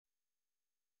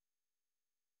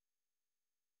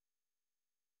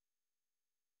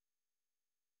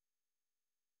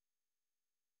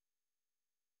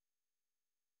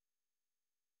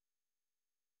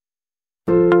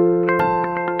In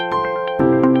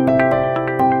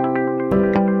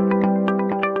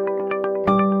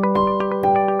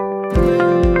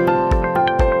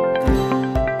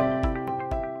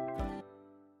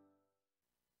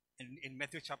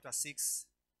Matthew chapter 6,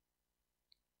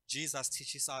 Jesus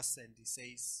teaches us and he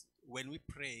says, when we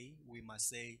pray, we must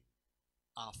say,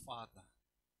 Our Father,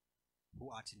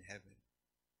 who art in heaven.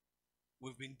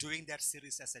 We've been doing that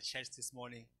series as a church this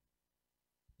morning.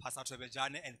 Pastor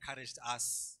Tobejane encouraged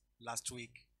us last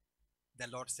week. The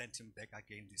Lord sent him back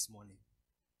again this morning.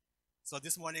 So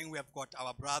this morning we have got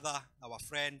our brother, our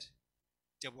friend,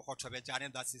 Tebogo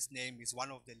Tobejane, that's his name. He's one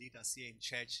of the leaders here in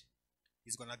church.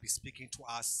 He's going to be speaking to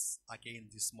us again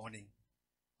this morning.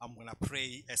 I'm going to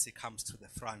pray as he comes to the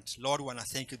front. Lord, I want to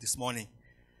thank you this morning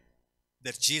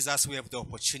that Jesus, we have the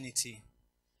opportunity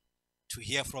to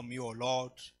hear from you, O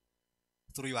Lord,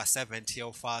 through your servant here,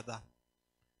 O Father.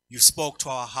 You spoke to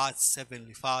our hearts,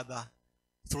 Heavenly Father,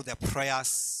 through the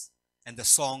prayers and the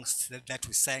songs that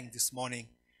we sang this morning,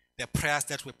 the prayers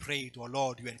that we prayed, O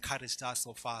Lord, you encouraged us,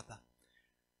 O Father.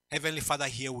 Heavenly Father,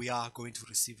 here we are going to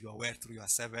receive your word through your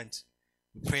servant.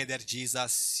 We pray that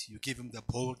Jesus, you give him the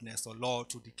boldness, O Lord,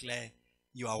 to declare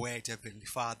your word, Heavenly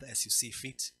Father, as you see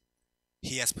fit.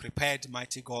 He has prepared,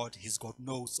 mighty God. He's got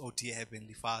notes, O dear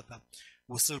Heavenly Father.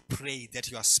 We still pray that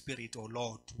your spirit, O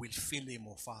Lord, will fill him,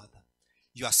 O Father.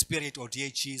 Your spirit, O dear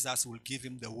Jesus, will give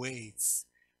him the words,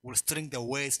 will string the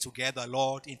words together,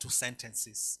 Lord, into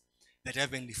sentences. That,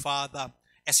 Heavenly Father,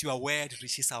 as your word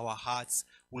reaches our hearts,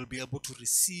 we'll be able to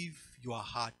receive your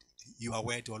heart, your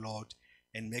word, O Lord,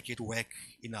 and make it work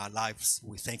in our lives.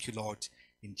 We thank you, Lord,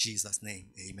 in Jesus' name.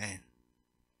 Amen.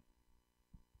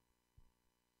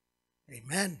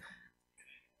 Amen.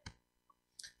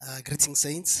 Greetings,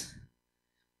 saints.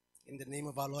 In the name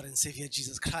of our Lord and Savior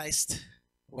Jesus Christ,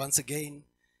 once again,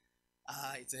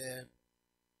 it's a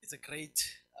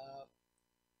great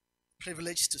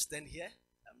privilege to stand here.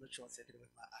 I'm not sure what's happening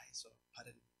with my eye, so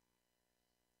pardon me.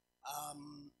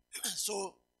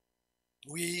 So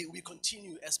we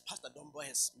continue, as Pastor Dombo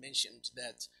has mentioned,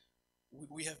 that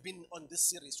we have been on this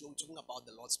series where we're talking about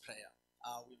the Lord's Prayer.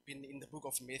 We've been in the book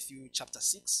of Matthew chapter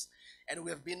 6, and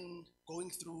we have been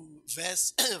going through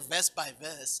verse by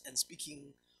verse and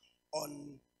speaking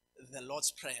on the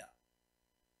Lord's Prayer.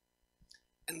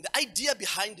 And the idea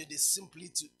behind it is simply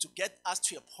to get us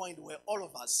to a point where all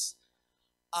of us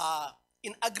are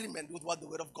in agreement with what the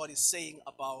Word of God is saying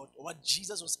about what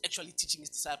Jesus was actually teaching his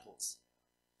disciples.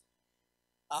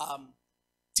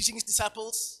 Teaching his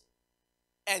disciples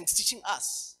and teaching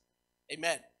us.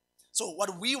 Amen. So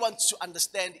what we want to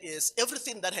understand is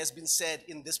everything that has been said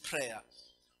in this prayer.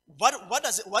 What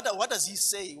does he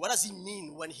say? What does he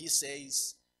mean when he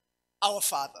says, Our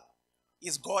Father?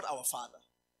 Is God our Father?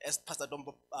 As Pastor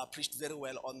Dombo preached very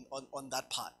well on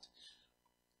that part.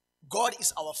 God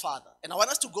is our Father. And I want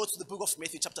us to go to the book of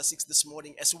Matthew chapter 6 this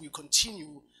morning as we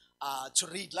continue to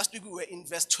read. Last week we were in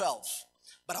verse 12.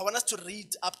 But I want us to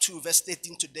read up to verse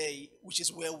 13 today, which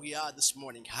is where we are this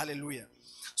morning. Hallelujah.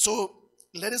 So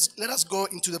let us go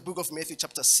into the book of Matthew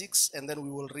chapter 6, and then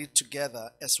we will read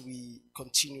together as we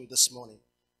continue this morning.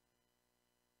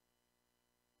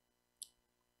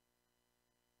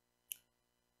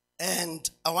 And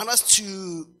I want us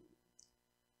to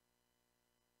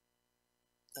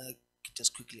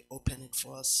just quickly open it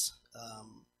for us.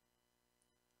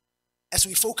 As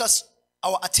we focus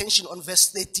our attention on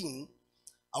verse 13,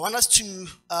 I want us to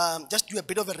just do a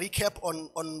bit of a recap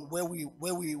on where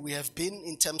we have been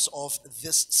in terms of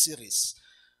this series.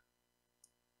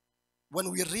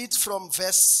 When we read from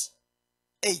verse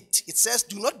 8, it says,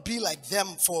 Do not be like them,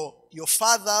 for your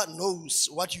Father knows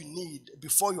what you need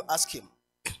before you ask him.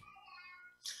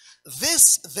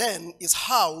 This then is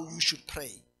how you should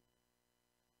pray.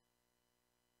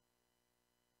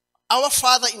 Our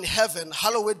Father in heaven,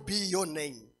 hallowed be your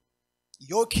name.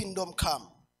 Your kingdom come.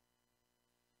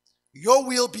 Your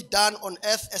will be done on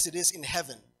earth as it is in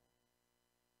heaven.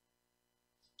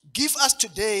 Give us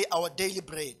today our daily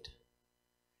bread,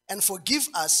 and forgive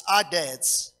us our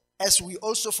debts as we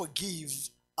also forgive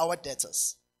our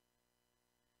debtors.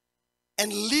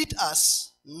 And lead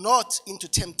us not into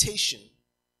temptation,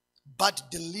 but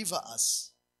deliver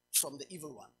us from the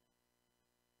evil one.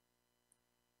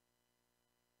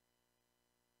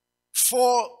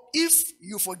 For if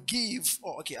you forgive,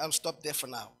 I'll stop there for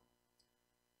now.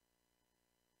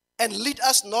 And lead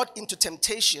us not into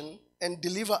temptation, and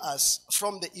deliver us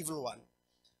from the evil one.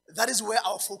 That is where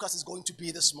our focus is going to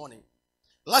be this morning.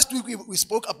 Last week we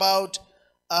spoke about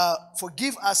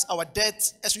forgive us our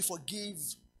debts as we forgive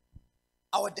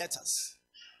our debtors.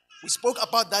 We spoke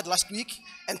about that last week,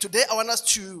 and today I want us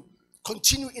to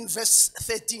continue in verse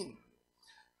 13.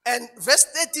 And verse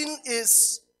 13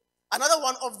 is another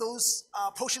one of those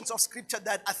portions of scripture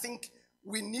that I think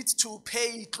we need to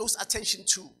pay close attention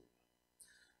to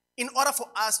in order for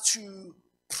us to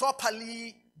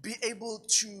properly be able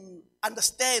to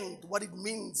understand what it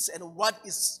means and what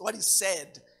is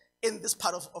said in this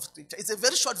part of scripture. It's a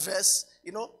very short verse,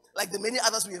 like the many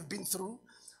others we have been through.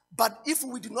 But if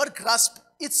we do not grasp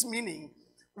its meaning,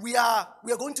 we are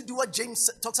going to do what James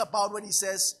talks about when he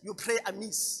says, you pray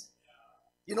amiss.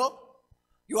 You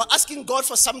are asking God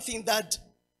for something that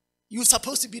you're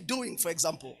supposed to be doing, for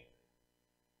example.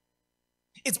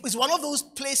 It's one of those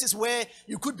places where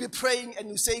you could be praying and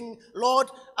you're saying, Lord,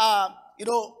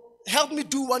 help me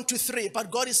do 1, 2, 3.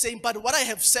 But God is saying, but what I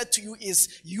have said to you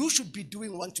is you should be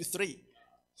doing 1, 2, 3.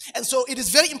 And so it is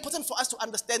very important for us to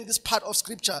understand this part of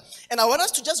scripture. And I want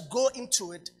us to just go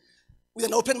into it with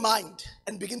an open mind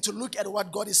and begin to look at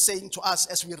what God is saying to us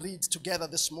as we read together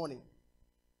this morning.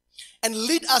 And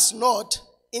lead us not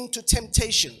into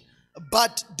temptation,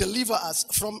 but deliver us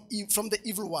from the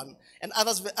evil one. And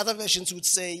other versions would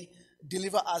say,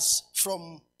 deliver us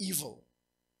from evil.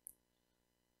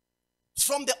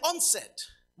 From the onset,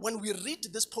 when we read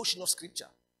this portion of scripture,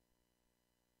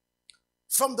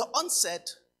 from the onset,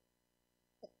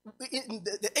 in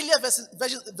the earlier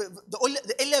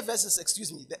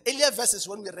verses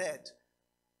when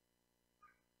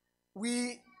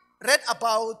we read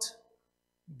about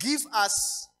give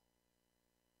us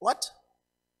what?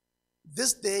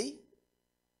 This day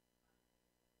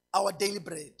our daily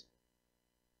bread.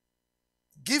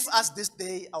 Give us this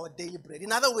day our daily bread.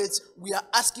 In other words, we are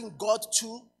asking God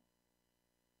to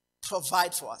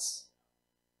provide for us.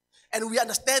 And we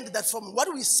understand that from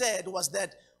what we said was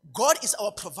that God is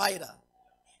our provider.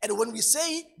 And when we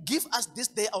say, give us this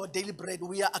day our daily bread,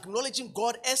 we are acknowledging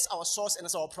God as our source and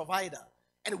as our provider.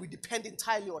 And we depend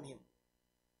entirely on him.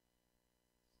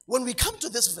 When we come to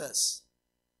this verse,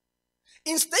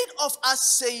 instead of us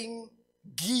saying,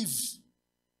 give,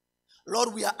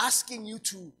 Lord, we are asking you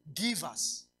to give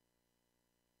us.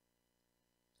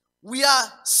 We are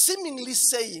seemingly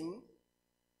saying,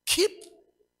 keep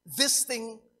this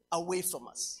thing away from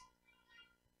us.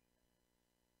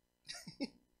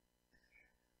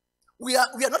 We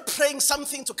are not praying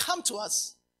something to come to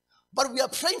us, but we are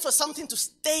praying for something to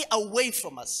stay away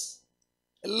from us.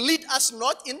 Lead us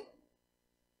not into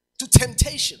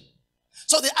temptation.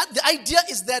 So the idea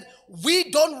is that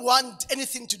we don't want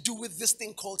anything to do with this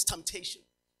thing called temptation.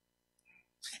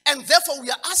 And therefore we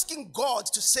are asking God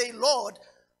to say, Lord,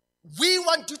 we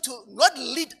want you to not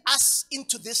lead us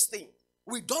into this thing.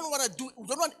 We don't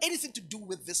want anything to do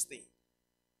with this thing.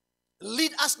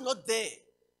 Lead us not there.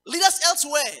 Lead us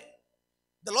elsewhere.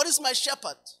 The Lord is my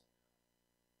shepherd.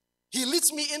 He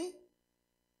leads me in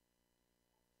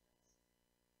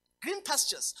green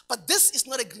pastures. But this is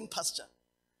not a green pasture.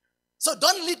 So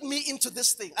don't lead me into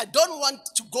this thing. I don't want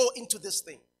to go into this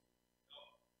thing.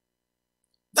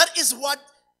 That is what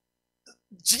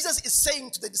Jesus is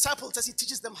saying to the disciples as he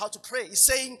teaches them how to pray. He's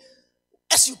saying,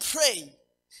 as you pray,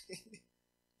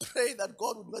 pray that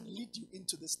God would not lead you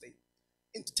into this thing,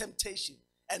 into temptation,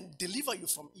 and deliver you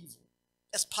from evil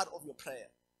as part of your prayer.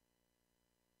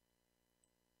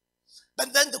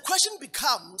 But then the question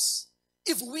becomes,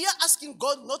 if we are asking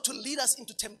God not to lead us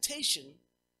into temptation,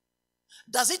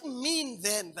 does it mean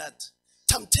then that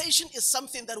temptation is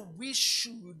something that we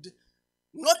should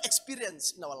not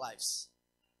experience in our lives?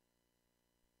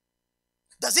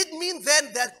 Does it mean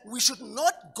then that we should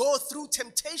not go through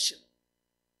temptation?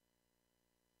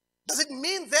 Does it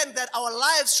mean then that our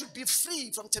lives should be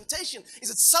free from temptation? Is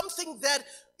it something that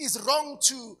is wrong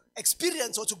to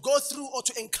experience or to go through or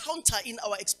to encounter in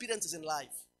our experiences in life?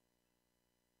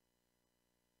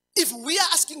 If we are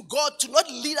asking God to not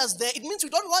lead us there, it means we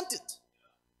don't want it.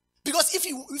 Because if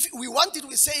we want it,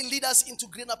 we say lead us into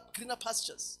greener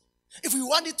pastures. If we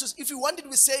want it,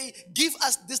 we say give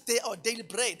us this day our daily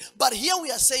bread. But here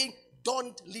we are saying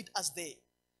don't lead us there.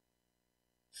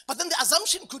 But then the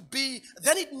assumption could be,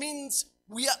 then it means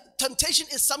temptation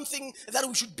is something that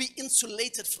we should be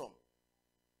insulated from.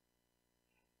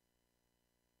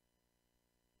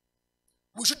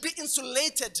 We should be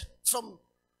insulated from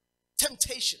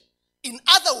temptation. In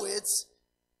other words,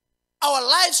 our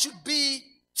lives should be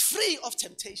free of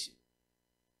temptation.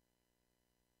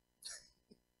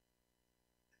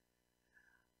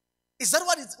 Is that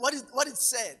what it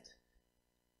said?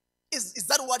 Is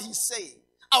that what he's saying?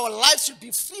 Our lives should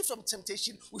be free from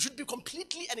temptation. We should be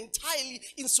completely and entirely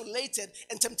insulated,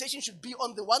 and temptation should be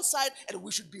on the one side and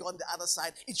we should be on the other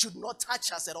side. It should not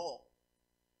touch us at all.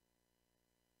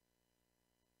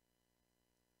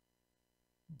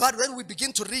 But when we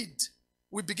begin to read,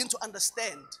 we begin to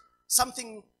understand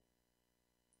something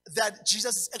that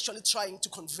Jesus is actually trying to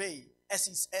convey as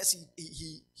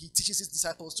he teaches his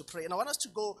disciples to pray. And I want us to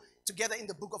go together in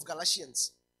the book of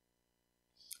Galatians,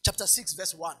 chapter 6,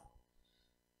 verse 1.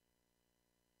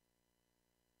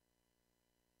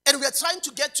 And we are trying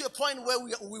to get to a point where we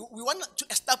want to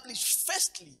establish,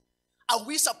 firstly, are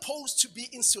we supposed to be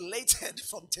insulated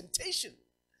from temptation?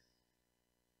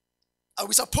 Are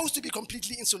we supposed to be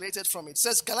completely insulated from it? It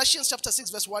says, Galatians chapter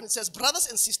 6, verse 1, it says, brothers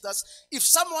and sisters, if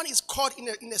someone is caught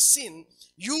in a sin,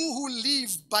 you who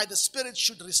live by the Spirit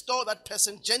should restore that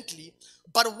person gently,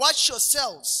 but watch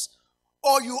yourselves,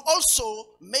 or you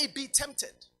also may be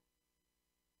tempted.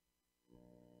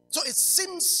 So it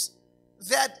seems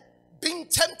that being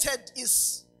tempted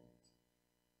is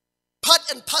part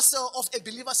and parcel of a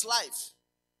believer's life.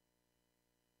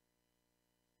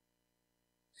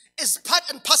 It's part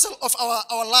and parcel of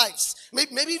our lives.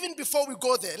 Maybe even before we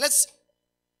go there, let's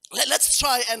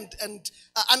try and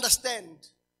understand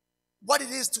what it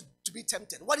is to be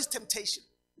tempted. What is temptation?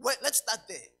 Well, let's start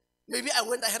there. Maybe I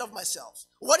went ahead of myself.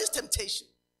 What is temptation?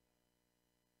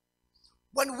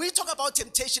 When we talk about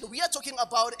temptation, we are talking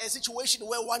about a situation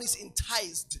where one is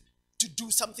enticed to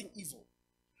do something evil.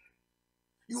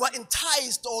 You are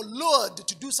enticed or lured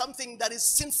to do something that is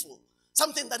sinful,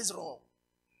 something that is wrong.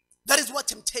 That is what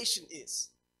temptation is.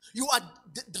 You are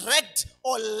dragged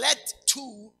or led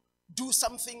to do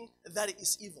something that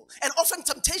is evil. And often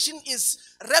temptation is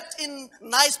wrapped in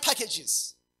nice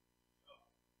packages.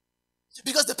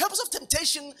 Because the purpose of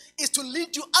temptation is to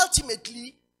lead you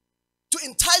ultimately to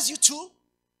entice you to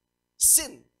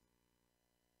sin.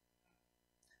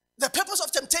 The purpose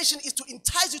of temptation is to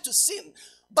entice you to sin.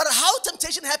 But how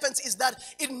temptation happens is that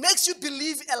it makes you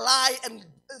believe a lie and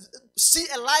see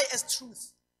a lie as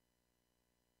truth.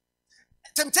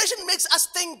 Temptation makes us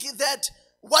think that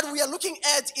what we are looking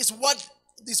at is what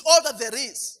is all that there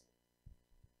is.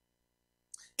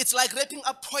 It's like wrapping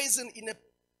up poison in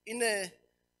a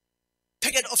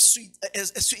packet of a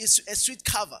sweet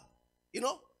cover,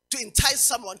 to entice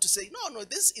someone to say, no,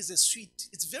 this is a sweet,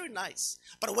 it's very nice.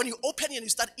 But when you open it and you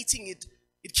start eating it,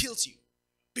 it kills you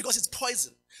because it's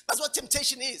poison. That's what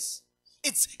temptation is.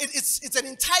 It's an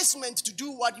enticement to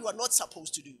do what you are not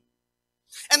supposed to do.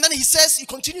 And then he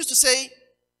continues to say,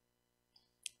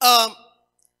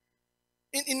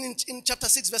 in chapter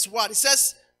 6, verse 1, he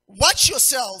says, watch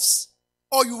yourselves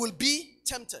or you will be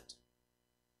tempted.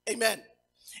 Amen.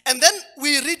 And then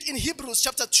we read in Hebrews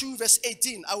chapter 2, verse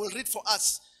 18. I will read for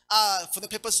us for the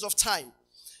purposes of time.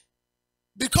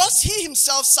 Because he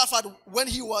himself suffered when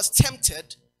he was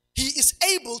tempted, he is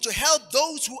able to help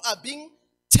those who are being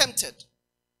tempted.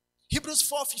 Hebrews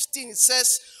 4:15, it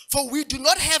says, for we do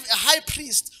not have a high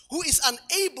priest who is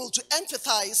unable to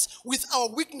empathize with our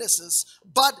weaknesses,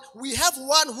 but we have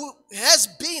one who has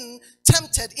been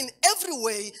tempted in every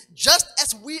way, just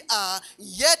as we are,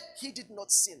 yet he did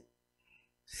not sin.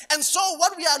 And so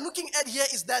what we are looking at here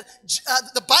is that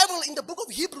the Bible in the book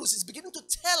of Hebrews is beginning to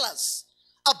tell us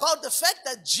about the fact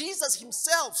that Jesus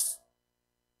himself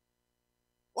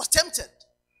was tempted.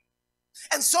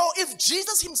 And so if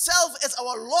Jesus himself as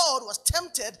our Lord was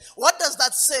tempted, what does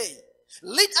that say?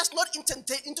 Lead us not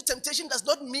into temptation does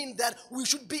not mean that we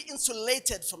should be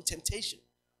insulated from temptation.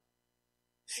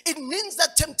 It means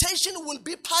that temptation will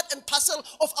be part and parcel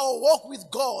of our walk with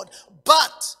God.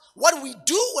 But what we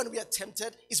do when we are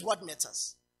tempted is what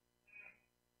matters.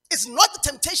 It's not the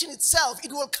temptation itself.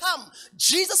 It will come.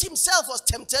 Jesus himself was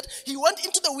tempted. He went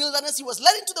into the wilderness. He was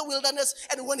led into the wilderness.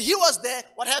 And when he was there,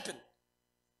 what happened?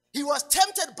 He was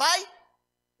tempted by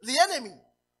the enemy.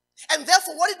 And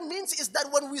therefore, what it means is that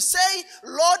when we say,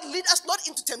 Lord, lead us not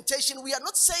into temptation, we are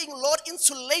not saying, Lord,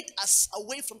 insulate us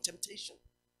away from temptation.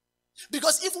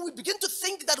 Because if we begin to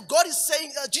think that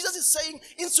Jesus is saying,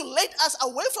 insulate us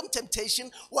away from temptation,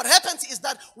 what happens is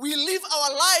that we live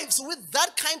our lives with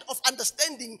that kind of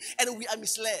understanding and we are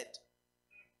misled.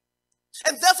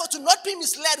 And therefore, to not be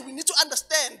misled, we need to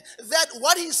understand that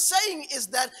what he's saying is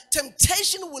that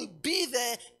temptation will be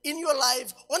there in your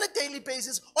life on a daily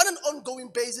basis, on an ongoing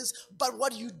basis. But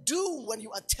what you do when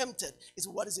you are tempted is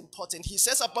what is important. He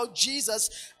says about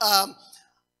Jesus,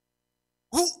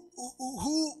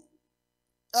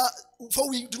 for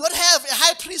we do not have a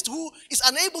high priest who is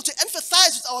unable to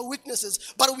empathize with our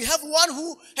weaknesses, but we have one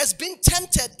who has been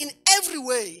tempted in every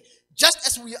way, just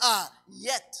as we are,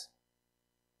 yet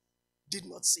did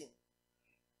not sin.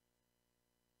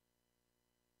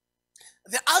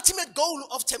 The ultimate goal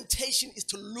of temptation is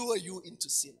to lure you into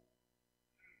sin.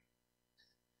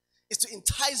 Is to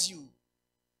entice you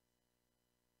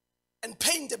and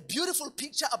paint a beautiful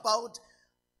picture about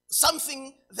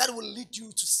something that will lead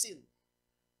you to sin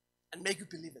and make you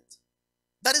believe it.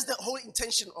 That is the whole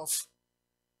intention of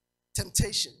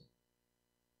temptation.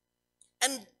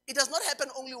 And it does not happen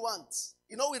only once.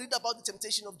 You know, we read about the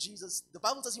temptation of Jesus. The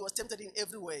Bible says he was tempted in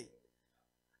every way.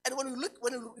 And when we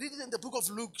read it in the book of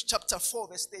Luke, chapter 4,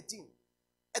 verse 13,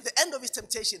 at the end of his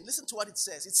temptation, listen to what it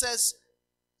says. It says,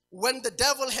 when the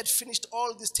devil had finished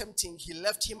all this tempting, he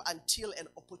left him until an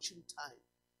opportune time.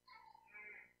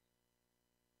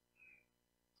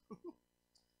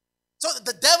 So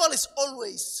the devil is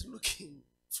always looking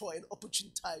for an opportune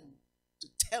time to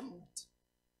tempt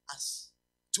us,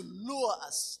 to lure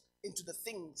us into the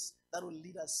things that will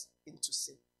lead us into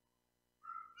sin.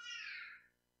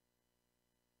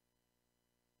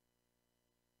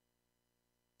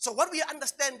 So what we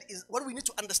need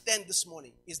to understand this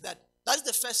morning is that's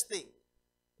the first thing,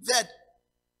 that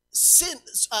sin,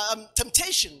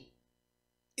 temptation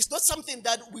is not something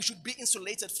that we should be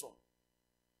insulated from.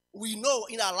 We know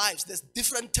in our lives there's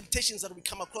different temptations that we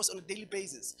come across on a daily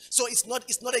basis. So it's not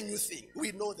a new thing.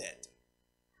 We know that.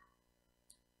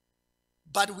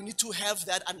 But we need to have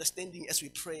that understanding as we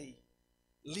pray.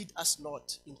 Lead us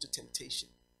not into temptation.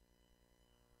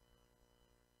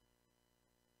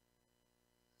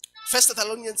 1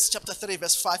 Thessalonians chapter 3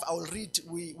 verse 5, I will read,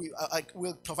 I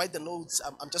will provide the notes.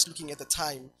 I'm just looking at the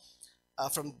time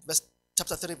from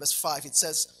chapter 3 verse 5. It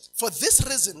says, for this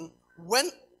reason, when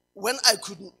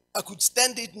I could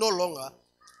stand it no longer,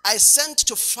 I sent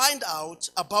to find out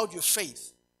about your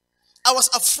faith. I was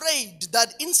afraid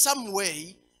that in some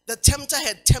way the tempter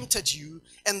had tempted you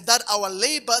and that our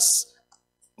labors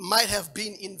might have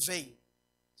been in vain.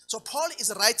 So Paul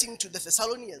is writing to the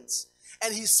Thessalonians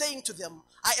and he's saying to them,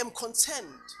 I am concerned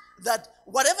that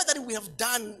whatever that we have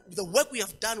done, the work we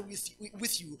have done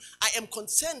with you, I am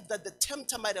concerned that the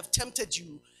tempter might have tempted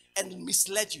you and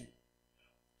misled you.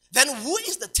 Then who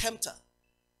is the tempter?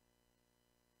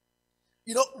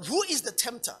 You know, who is the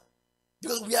tempter?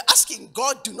 Because we are asking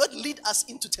God, do not lead us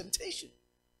into temptation.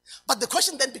 But the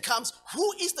question then becomes,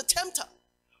 who is the tempter?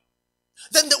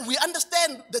 Then we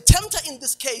understand the tempter in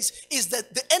this case is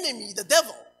that the enemy, the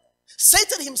devil.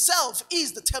 Satan himself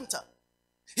is the tempter.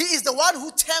 He is the one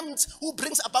who tempts, who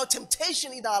brings about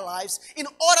temptation in our lives in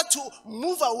order to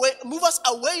move us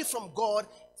away from God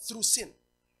through sin.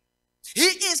 He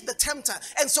is the tempter.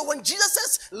 And so when Jesus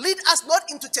says, lead us not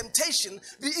into temptation,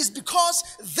 it is because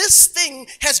this thing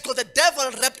has got the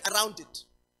devil wrapped around it.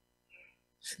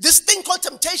 This thing called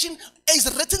temptation is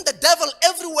written the devil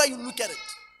everywhere you look at it.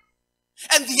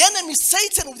 And the enemy,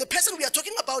 Satan, the person we are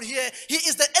talking about here, he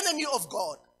is the enemy of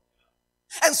God.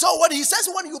 And so when he says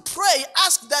when you pray,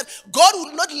 ask that God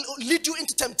will not lead you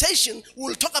into temptation.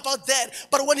 We'll talk about that.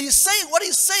 But when he's saying, what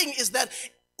he's saying is that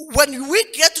when we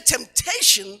get to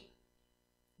temptation,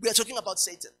 we are talking about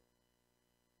Satan.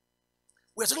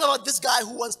 We are talking about this guy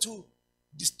who wants to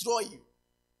destroy you.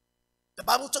 The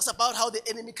Bible talks about how the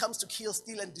enemy comes to kill,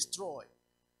 steal, and destroy.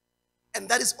 And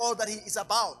that is all that he is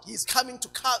about. He is coming to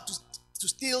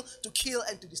steal, to kill,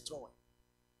 and to destroy.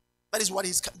 That is what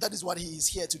he is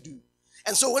here to do.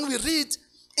 And so when we read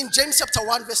in James chapter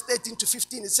 1, verse 13 to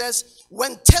 15, it says,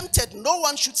 when tempted, no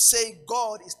one should say,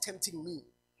 God is tempting me.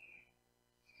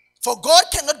 For God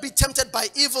cannot be tempted by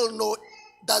evil, nor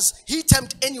does he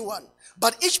tempt anyone.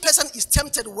 But each person is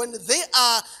tempted when they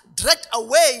are dragged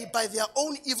away by their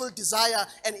own evil desire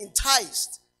and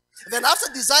enticed. Then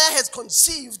after desire has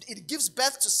conceived, it gives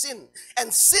birth to sin.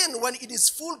 And sin, when it is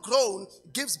full grown,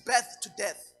 gives birth to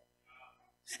death.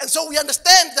 And so we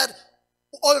understand that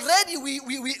already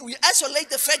we isolate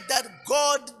the fact that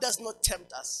God does not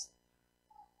tempt us.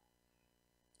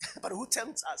 But who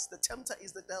tempts us? The tempter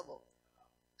is the devil.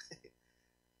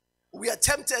 We are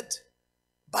tempted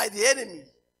by the enemy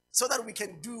so that we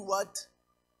can do what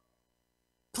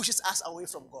pushes us away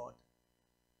from God.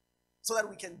 So that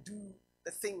we can do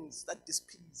the things that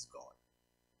displease God.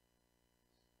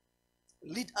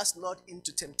 Lead us not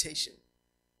into temptation,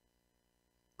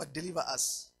 but deliver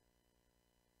us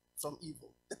from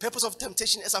evil. The purpose of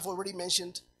temptation, as I've already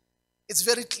mentioned, it's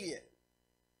very clear.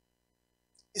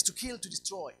 It's to kill, to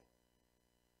destroy.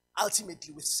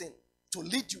 Ultimately with sin. To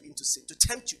lead you into sin. To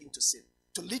tempt you into sin.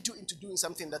 To lead you into doing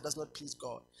something that does not please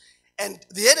God. And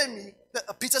the enemy,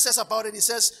 Peter says about it, he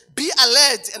says, be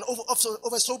alert and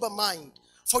of a sober mind.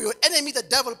 For your enemy, the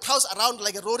devil, prowls around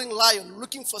like a roaring lion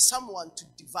looking for someone to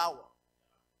devour.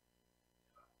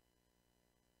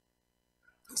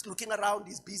 He's looking around,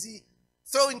 he's busy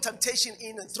throwing temptation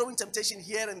in and throwing temptation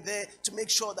here and there to make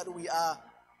sure that we are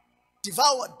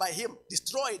devoured by him,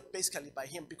 destroyed basically by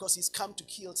him, because he's come to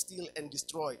kill, steal, and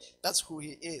destroy. That's who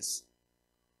he is.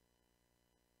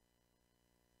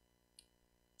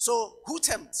 So, who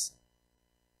tempts?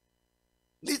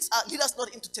 Lead us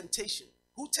not into temptation.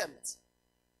 Who tempts?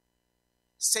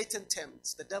 Satan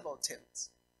tempts, the devil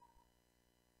tempts.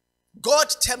 God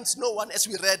tempts no one, as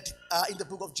we read in the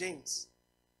book of James.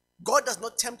 God does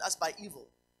not tempt us by evil.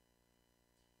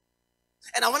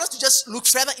 And I want us to just look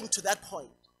further into that point,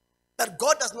 that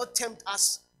God does not tempt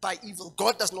us by evil.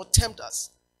 God does not tempt us.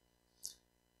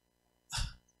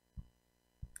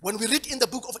 When we read in the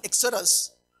book of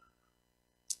Exodus,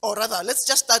 or rather, let's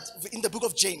just start in the book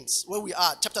of James, where we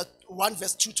are, chapter 1,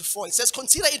 verse 2 to 4. It says,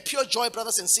 "Consider it pure joy,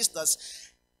 brothers and sisters,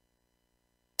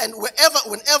 and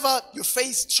whenever you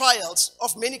face trials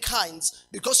of many kinds,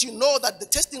 because you know that the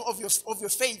testing of your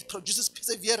faith produces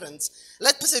perseverance.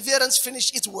 Let perseverance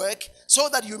finish its work, so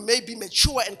that you may be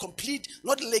mature and complete,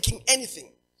 not lacking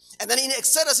anything." And then in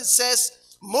Exodus it says,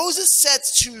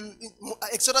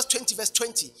 Exodus 20 verse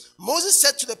 20, Moses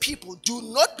said to the people, "Do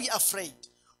not be afraid.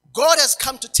 God has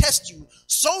come to test you,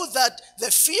 so that the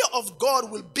fear of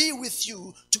God will be with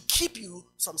you to keep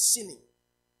you from sinning."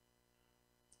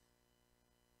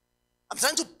 I'm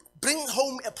trying to bring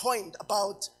home a point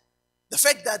about the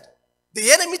fact that the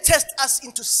enemy tests us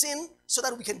into sin so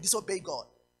that we can disobey God.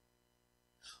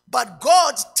 But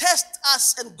God tests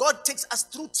us and God takes us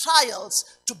through trials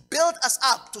to build us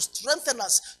up, to strengthen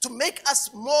us, to make us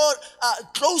more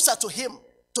closer to Him,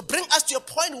 to bring us to a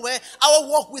point where our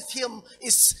walk with Him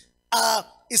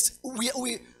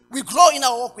we grow in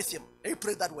our walk with Him. Let me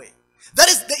put it that way. That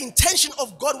is the intention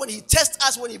of God when He tests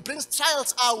us, when He brings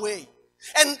trials our way.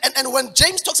 And when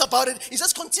James talks about it, he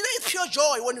says, consider it pure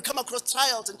joy when you come across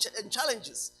trials and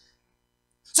challenges.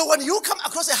 So when you come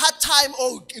across a hard time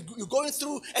or you're going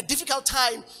through a difficult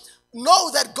time,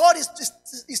 know that God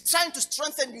is trying to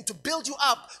strengthen you, to build you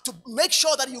up, to make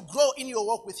sure that you grow in your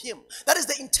walk with Him. That is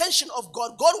the intention of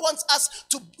God. God wants us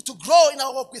to grow in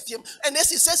our walk with Him. And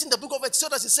as He says in the book of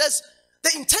Exodus, He says,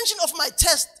 the intention of my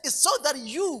test is so that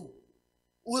you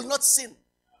will not sin.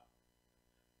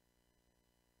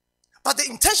 But the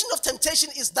intention of temptation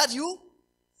is that you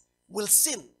will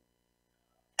sin.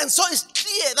 And so it's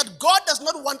clear that God does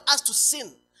not want us to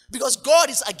sin, because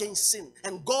God is against sin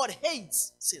and God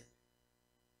hates sin.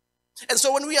 And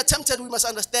so when we are tempted, we must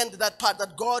understand that part,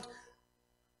 that God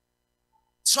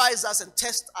tries us and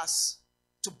tests us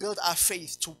to build our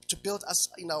faith, to build us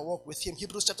in our walk with Him.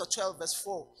 Hebrews chapter 12 verse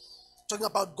 4, talking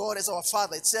about God as our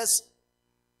Father. It says,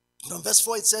 from verse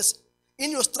 4 it says, in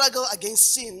your struggle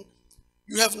against sin,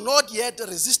 you have not yet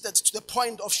resisted to the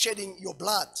point of shedding your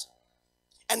blood.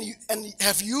 And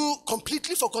have you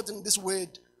completely forgotten this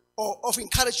word of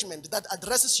encouragement that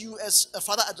addresses you as a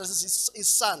father addresses his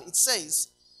son? It says,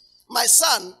 my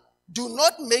son, do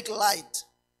not make light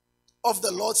of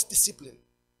the Lord's discipline,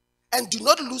 and do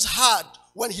not lose heart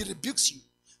when He rebukes you,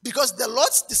 because the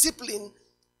Lord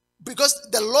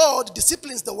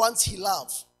disciplines the ones He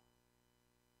loves,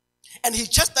 and He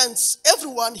chastens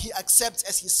everyone He accepts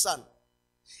as His son.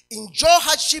 Enjoy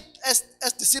hardship as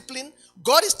discipline.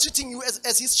 God is treating you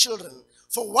as His children.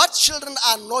 For what children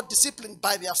are not disciplined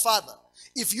by their father?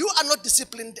 If you are not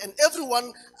disciplined and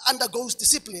everyone undergoes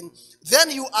discipline,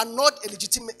 then you are not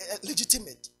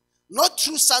legitimate, not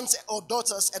true sons or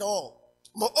daughters at all.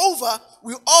 Moreover,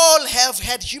 we all have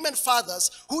had human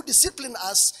fathers who disciplined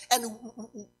us, and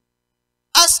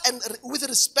we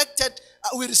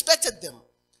respected them.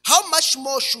 How much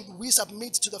more should we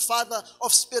submit to the Father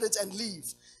of spirits and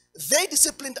live? They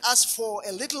disciplined us for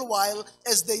a little while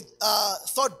as they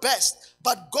thought best,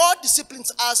 but God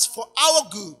disciplines us for our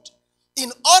good,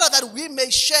 in order that we may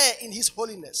share in His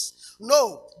holiness.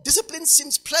 No discipline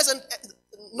seems pleasant at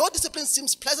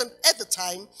the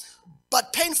time,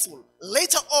 but painful.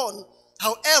 Later on,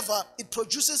 however, it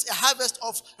produces a harvest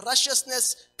of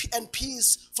righteousness and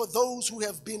peace for those who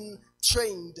have been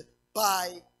trained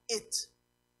by it.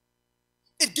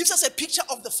 It gives us a picture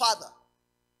of the Father.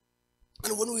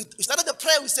 And when we started the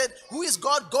prayer, we said, who is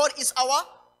God? God is our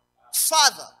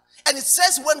Father. And it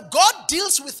says when God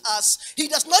deals with us, He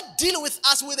does not deal with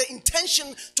us with the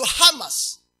intention to harm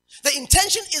us. The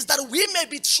intention is that we may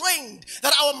be trained,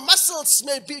 that our muscles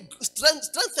may be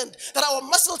strengthened, that our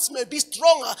muscles may be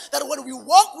stronger, that when we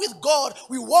walk with God,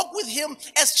 we walk with Him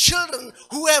as children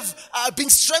who have been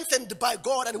strengthened by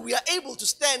God, and we are able to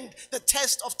stand the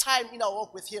test of time in our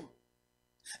walk with Him.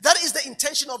 That is the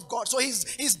intention of God. So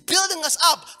he's building us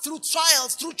up through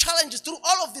trials, through challenges, through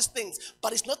all of these things.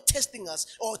 But He's not testing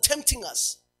us or tempting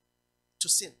us to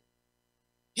sin.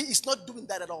 He is not doing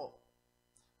that at all.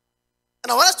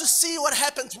 And I want us to see what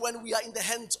happens when we are in the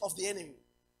hands of the enemy,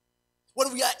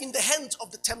 when we are in the hands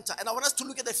of the tempter. And I want us to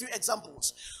look at a few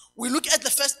examples. We look at the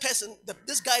first person.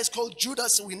 This guy is called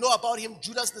Judas. We know about him,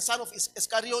 Judas, the son of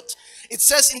Iscariot. It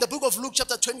says in the book of Luke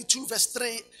chapter 22, verse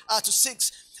 3 to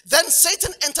 6, Then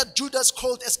Satan entered Judas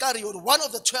called Iscariot, one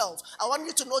of the 12. I want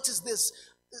you to notice this.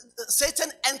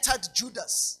 Satan entered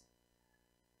Judas.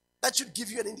 That should give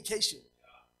you an indication.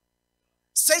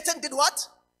 Satan did what?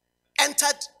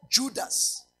 Entered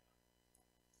Judas,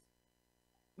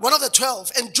 one of the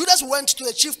 12. And Judas went to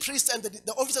the chief priests and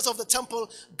the officers of the temple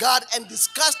guard and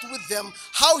discussed with them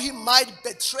how he might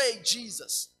betray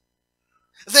Jesus.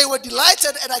 They were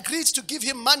delighted and agreed to give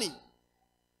him money.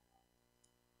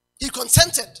 He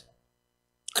consented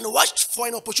and watched for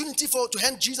an opportunity to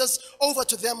hand Jesus over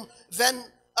to them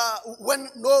when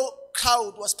no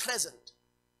crowd was present.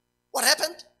 What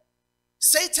happened?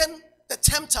 Satan, the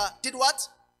tempter, did what?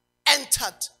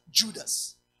 Entered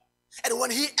Judas. And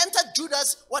when he entered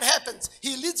Judas, what happens?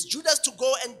 He leads Judas to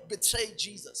go and betray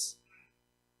Jesus.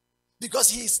 Because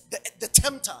he's the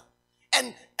tempter.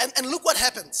 And look what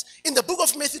happens. In the book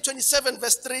of Matthew 27,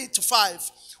 verse 3 to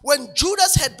 5, when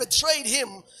Judas had betrayed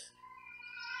him,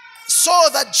 saw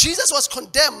that Jesus was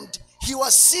condemned, he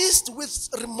was seized with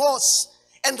remorse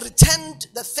and returned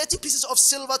the 30 pieces of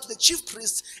silver to the chief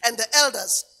priests and the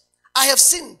elders. I have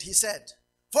sinned, he said,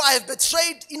 for I have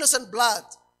betrayed innocent blood.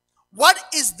 What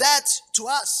is that to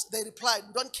us? They replied,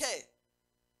 we don't care.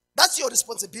 That's your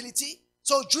responsibility.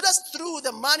 So Judas threw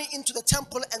the money into the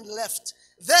temple and left.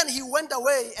 Then he went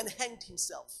away and hanged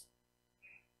himself.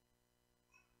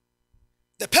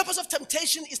 The purpose of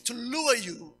temptation is to lure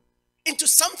you into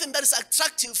something that is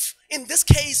attractive. In this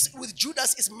case, with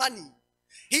Judas, is money.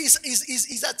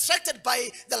 He's attracted by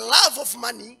the love of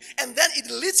money, and then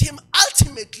it leads him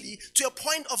ultimately to a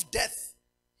point of death.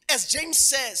 As James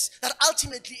says, that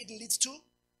ultimately it leads to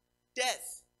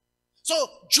death. So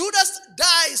Judas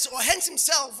dies or hangs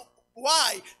himself.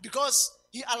 Why? Because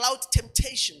he allowed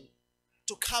temptation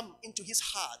to come into his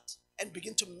heart and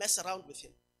begin to mess around with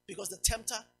him. Because the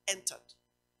tempter entered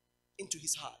into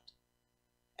his heart.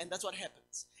 And that's what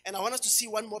happens. And I want us to see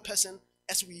one more person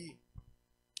as we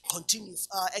continue.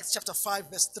 Acts chapter 5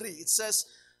 verse 3. It says,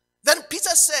 then Peter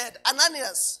said,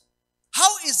 Ananias,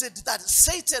 how is it that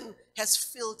Satan has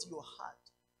filled your heart?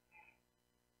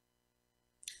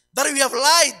 That you have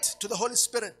lied to the Holy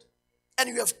Spirit and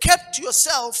you have kept to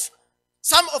yourself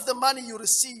some of the money you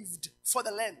received for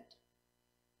the land.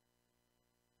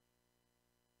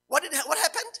 What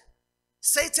happened?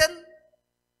 Satan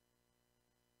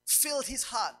filled his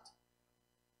heart.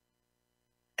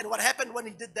 And what happened when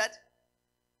he did that?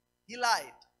 He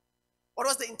lied. What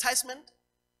was the enticement?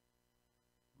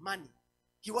 Money.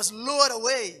 He was lured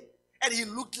away, and he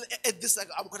looked at this like,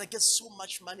 I'm gonna get so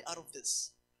much money out of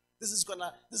this. This is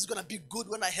gonna be good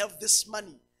when I have this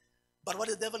money. But what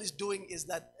the devil is doing is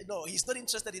that no, he's not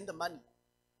interested in the money.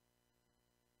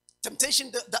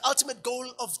 Temptation, the ultimate goal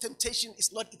of temptation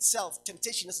is not itself.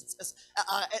 Temptation is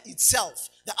itself.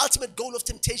 The ultimate goal of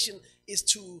temptation is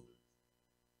to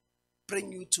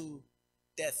bring you to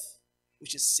death,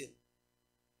 which is sin.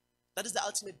 That is the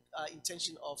ultimate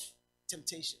intention of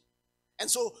temptation. And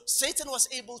so Satan was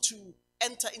able to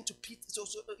enter into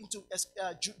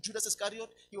Judas Iscariot.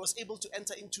 He was able to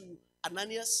enter into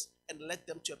Ananias and led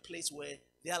them to a place where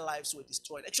their lives were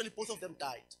destroyed. Actually, both of them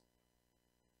died.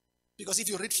 Because if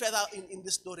you read further in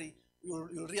this story,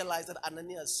 you'll realize that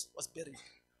Ananias was buried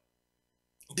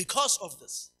because of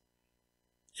this.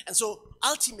 And so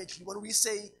ultimately, when we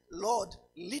say, Lord,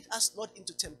 lead us not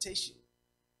into temptation,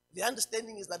 the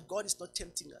understanding is that God is not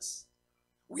tempting us.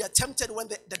 We are tempted when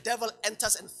the devil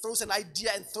enters and throws an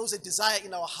idea and throws a desire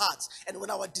in our hearts. And when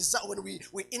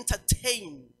we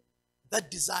entertain that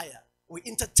desire, we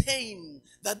entertain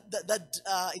that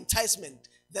enticement,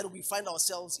 then we find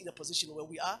ourselves in a position where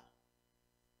we are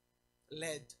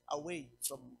led away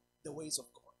from the ways of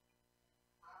God.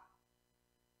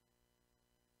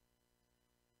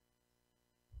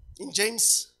 In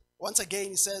James, once again,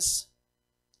 he says,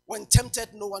 when tempted,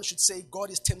 no one should say, God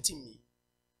is tempting me.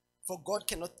 For God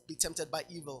cannot be tempted by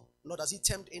evil, nor does he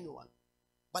tempt anyone.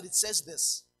 But it says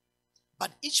this,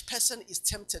 but each person is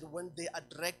tempted when they are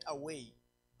dragged away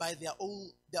by their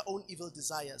own evil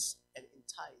desires and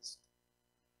enticed.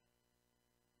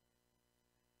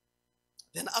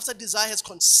 Then after desire has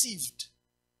conceived,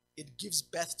 it gives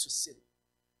birth to sin.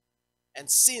 And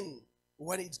sin,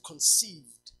 when it's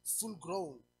conceived, full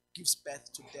grown, gives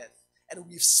birth to death. And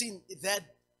we've seen that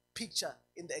picture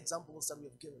in the examples that we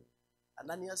have given.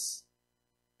 Ananias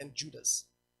and Judas.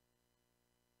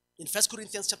 In 1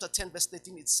 Corinthians chapter 10 verse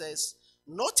 13 it says,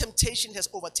 no temptation has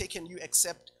overtaken you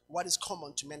except what is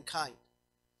common to mankind.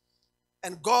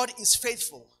 And God is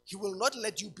faithful. He will not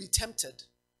let you be tempted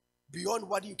beyond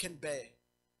what you can bear.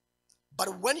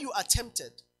 But when you are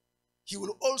tempted, he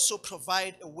will also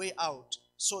provide a way out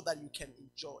so that you can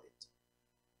enjoy it.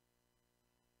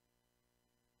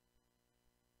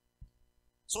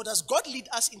 So does God lead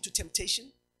us into temptation?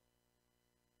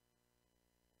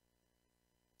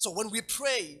 So when we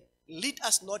pray, lead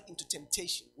us not into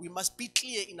temptation, we must be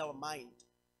clear in our mind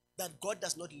that God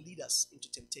does not lead us into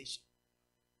temptation.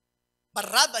 But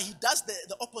rather, he does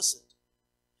the opposite.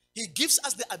 He gives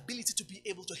us the ability to be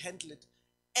able to handle it,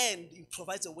 and he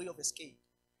provides a way of escape.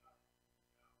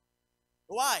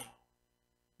 Why?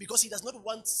 Because he does not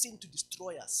want sin to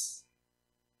destroy us.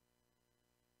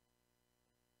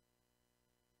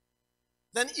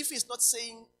 Then if he's not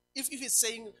saying, if he's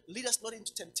saying, lead us not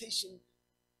into temptation,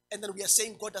 and then we are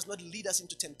saying God does not lead us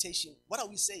into temptation, what are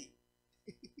we saying?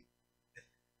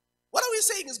 What are we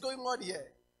saying is going on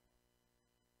here?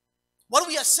 What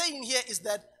we are saying here is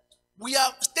that we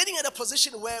are standing at a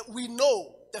position where we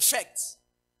know the facts.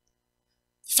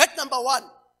 Fact number one,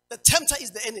 the tempter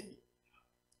is the enemy.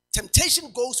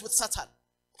 Temptation goes with Satan.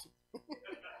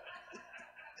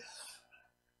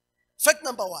 Fact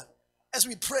number one, as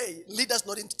we pray, lead us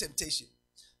not into temptation.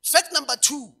 Fact number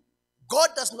two, God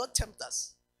does not tempt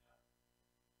us.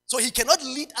 So he cannot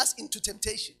lead us into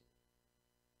temptation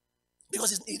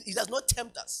because he does not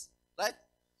tempt us, right?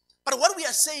 But what we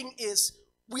are saying is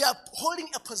we are holding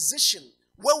a position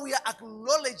where we are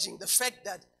acknowledging the fact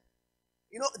that,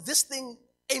 this thing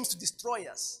aims to destroy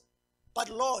us. But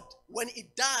Lord, when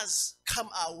it does come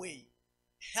our way,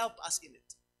 help us in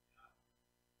it.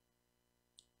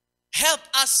 Help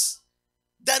us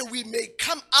that we may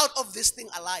come out of this thing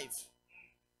alive.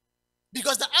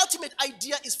 Because the ultimate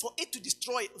idea is for it to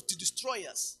destroy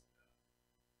us.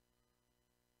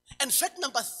 And fact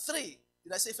number three,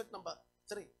 did I say fact number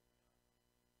three?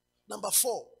 Number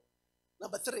four.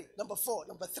 Number three. Number four.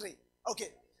 Number three. Okay.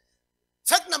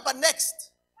 Fact number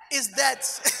next is that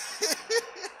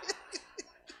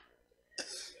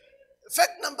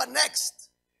fact number next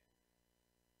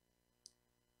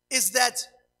is that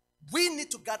we need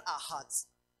to guard our hearts.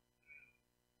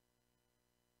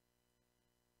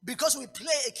 Because we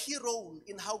play a key role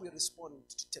in how we respond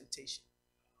to temptation.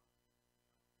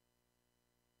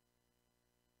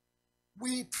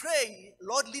 We pray,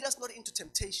 Lord, lead us not into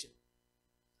temptation.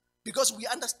 Because we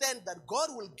understand that God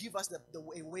will give us the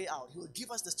way out. He will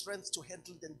give us the strength to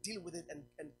handle it and deal with it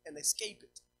and escape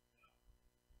it.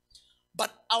 But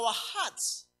our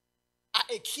hearts are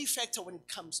a key factor when it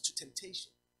comes to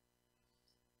temptation.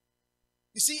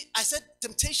 You see, I said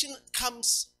temptation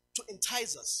comes to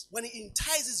entice us. When it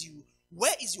entices you,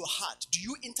 where is your heart? Do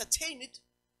you entertain it?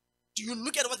 Do you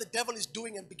look at what the devil is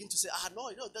doing and begin to say,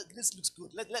 no, this looks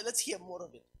good. Let's hear more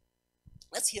of it.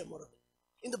 Let's hear more of it.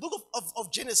 In the book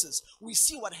of Genesis, we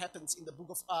see what happens in the book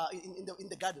of in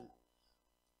the garden.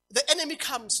 The enemy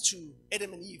comes to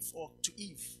Adam and Eve, or to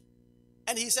Eve,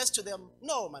 and he says to them,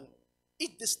 "No, man,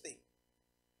 eat this thing.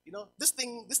 This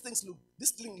thing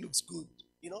looks good.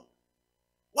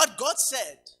 What God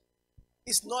said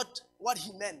is not what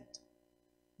he meant,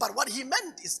 but what he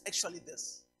meant is actually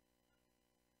this."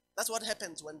 That's what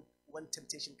happens when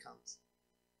temptation comes.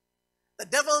 The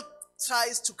devil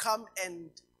tries to come and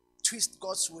twist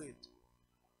God's word.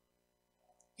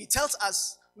 He tells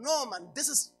us, "No, man,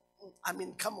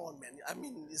 come on, man.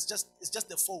 It's just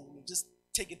the phone. You just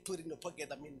take it, put it in your pocket.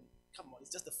 Come on, it's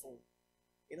just the phone.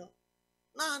 No,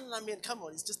 come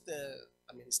on, it's just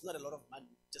it's not a lot of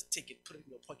money. Just take it, put it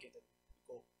in your pocket and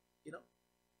go,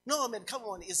 No, man, come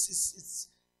on, it's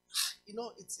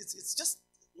just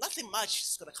nothing much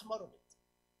is gonna come out of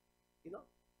it.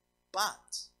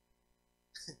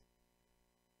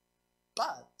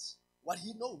 But what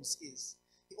he knows is,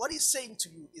 what he's saying to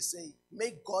you is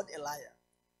make God a liar.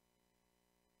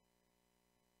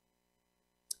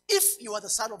 If you are the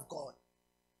Son of God,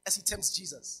 as he tempts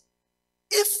Jesus,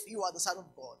 if you are the Son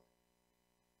of God,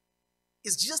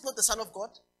 is Jesus not the Son of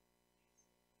God?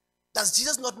 Does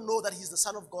Jesus not know that he's the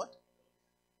Son of God?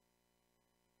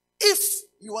 If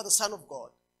you are the Son of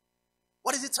God,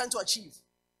 what is he trying to achieve?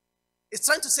 It's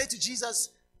trying to say to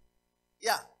Jesus,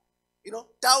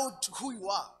 doubt who you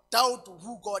are, doubt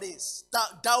who God is,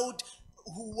 doubt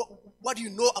what you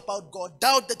know about God,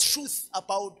 doubt the truth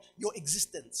about your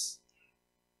existence.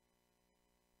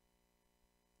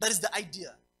 That is the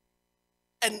idea.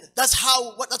 And that's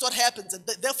what happens. And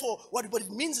therefore, what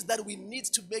it means is that we need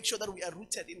to make sure that we are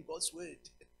rooted in God's word.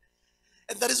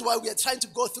 And that is why we are trying to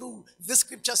go through this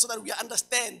scripture so that we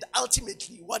understand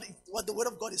ultimately what the word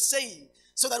of God is saying,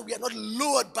 so that we are not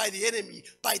lured by the enemy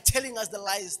by telling us the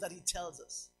lies that he tells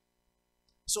us.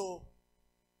 So,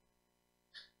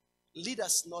 lead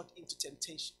us not into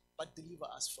temptation, but deliver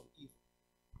us from evil.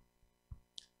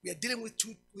 We are dealing with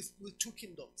two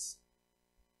kingdoms.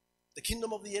 The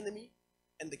kingdom of the enemy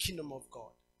and the kingdom of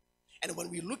God. And when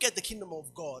we look at the kingdom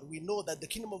of God, we know that the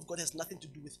kingdom of God has nothing to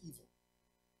do with evil.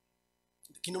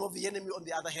 The kingdom of the enemy, on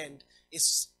the other hand,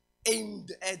 is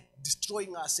aimed at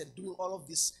destroying us and doing all of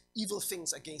these evil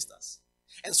things against us.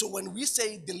 And so when we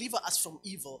say, deliver us from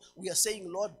evil, we are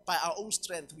saying, Lord, by our own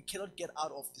strength, we cannot get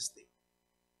out of this thing.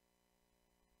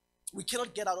 We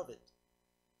cannot get out of it.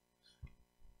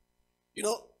 You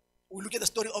know, we look at the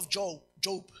story of Job.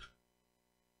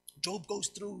 Job goes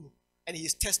through and he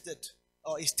is tested,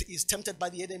 or he's tempted by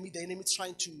the enemy. The enemy is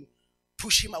trying to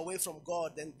push him away from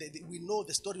God. And we know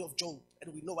the story of Job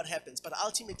and we know what happens. But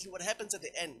ultimately what happens at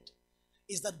the end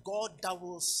is that God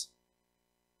doubles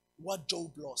what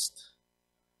Job lost.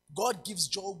 God gives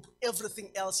Job everything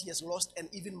else he has lost and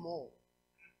even more.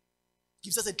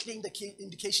 Gives us a clear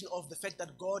indication of the fact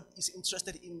that God is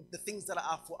interested in the things that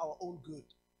are for our own good.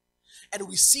 And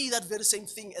we see that very same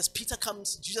thing as Peter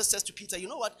comes. Jesus says to Peter, you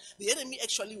know what? The enemy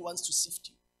actually wants to sift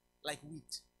you like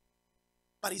wheat.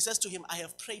 But he says to him, I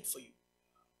have prayed for you,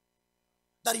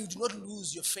 that you do not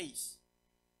lose your faith,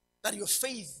 that your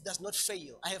faith does not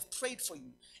fail. I have prayed for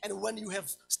you. And when you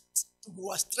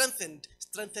are strengthened,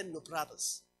 strengthen your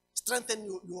brothers. Strengthen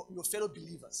your fellow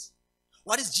believers.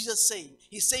 What is Jesus saying?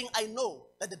 He's saying, I know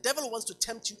that the devil wants to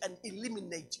tempt you and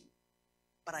eliminate you,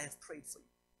 but I have prayed for you.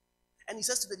 And he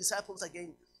says to the disciples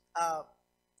again,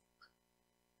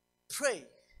 pray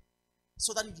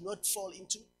so that you do not fall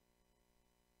into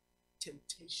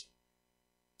temptation.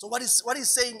 So what he's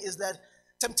saying is that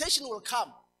temptation will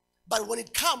come, but when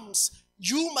it comes,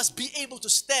 you must be able to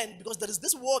stand, because there is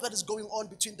this war that is going on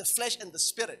between the flesh and the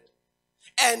spirit.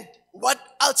 And what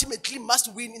ultimately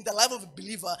must win in the life of a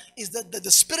believer is that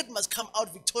the spirit must come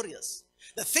out victorious.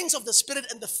 The things of the spirit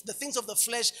and the things of the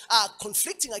flesh are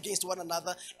conflicting against one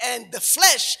another, and the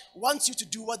flesh wants you to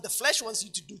do what the flesh wants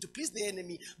you to do to please the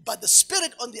enemy, but the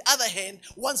spirit, on the other hand,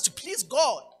 wants to please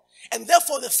God. And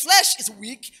therefore the flesh is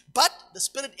weak, but the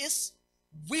spirit is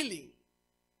willing.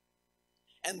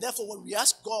 And therefore when we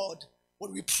ask God,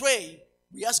 when we pray,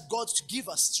 we ask God to give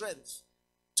us strength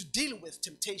to deal with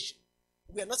temptation.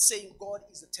 We are not saying God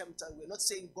is a tempter. We are not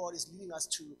saying God is leading us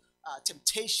to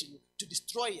temptation to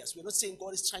destroy us. We are not saying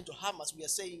God is trying to harm us. We are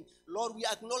saying, Lord, we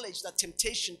acknowledge that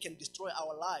temptation can destroy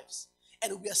our lives.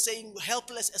 And we are saying,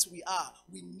 helpless as we are,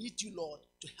 we need you, Lord,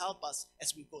 to help us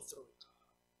as we go through it.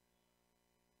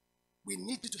 We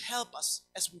need you to help us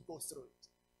as we go through it.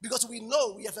 Because we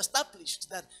know, we have established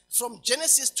that from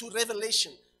Genesis to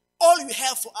Revelation, all you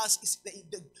have for us is,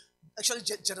 actually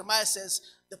Jeremiah says,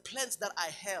 the plans that I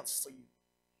have for you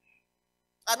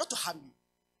are not to harm you,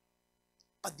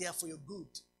 but they are for your good.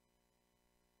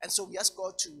 And so we ask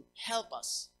God to help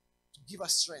us, to give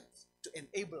us strength, to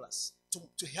enable us,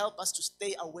 to help us to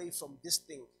stay away from this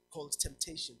thing called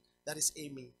temptation that is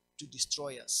aiming to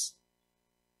destroy us.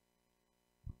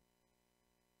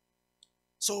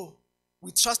 So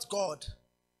we trust God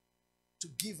to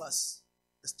give us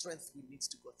the strength we need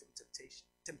to go through temptation.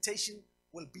 Temptation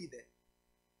will be there.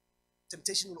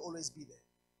 Temptation will always be there.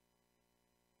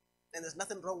 And there's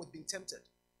nothing wrong with being tempted,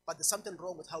 but there's something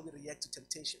wrong with how we react to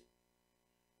temptation.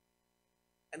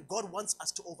 And God wants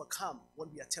us to overcome when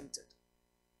we are tempted.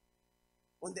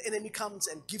 When the enemy comes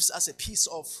and gives us a piece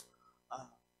of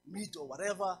meat or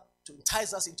whatever to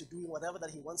entice us into doing whatever that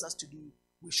he wants us to do,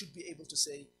 we should be able to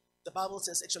say, the Bible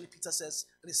says, actually Peter says,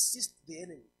 resist the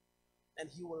enemy and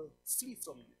he will flee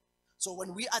from you. So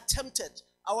when we are tempted,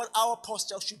 our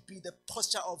posture should be the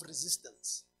posture of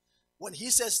resistance. When he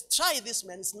says, try this,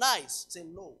 man, it's nice, say,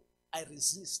 no, I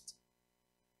resist.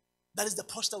 That is the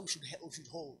posture we should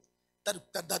hold.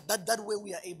 That way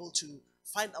we are able to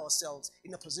find ourselves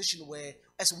in a position where,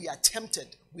 as we are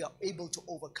tempted, we are able to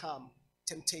overcome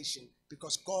temptation,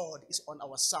 because God is on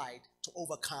our side to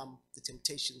overcome the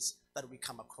temptations that we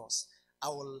come across. I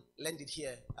will land it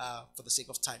here for the sake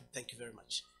of time. Thank you very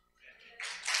much.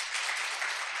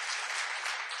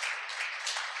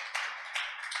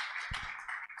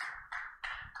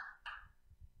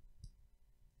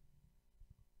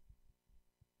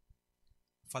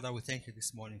 Father, we thank you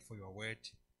this morning for your word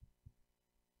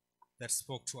that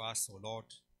spoke to us, O Lord.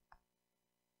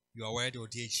 Your word, O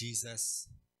dear Jesus,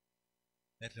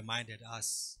 that reminded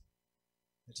us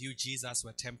that you, Jesus,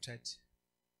 were tempted,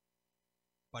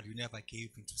 but you never gave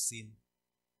into sin.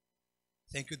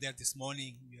 Thank you that this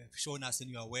morning you have shown us in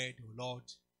your word, O Lord,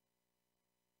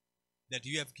 that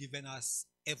you have given us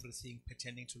everything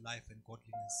pertaining to life and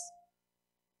godliness.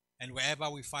 And wherever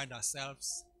we find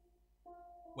ourselves,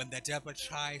 when the devil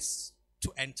tries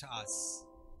to enter us,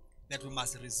 that we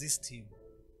must resist him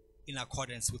in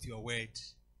accordance with your word.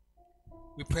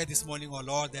 We pray this morning, O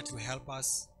Lord, that you help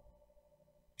us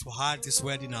to hide this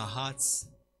word in our hearts,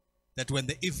 that when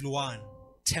the evil one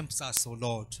tempts us, O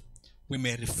Lord, we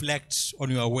may reflect on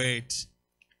your word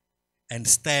and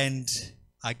stand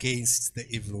against the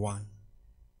evil one.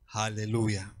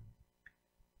 Hallelujah.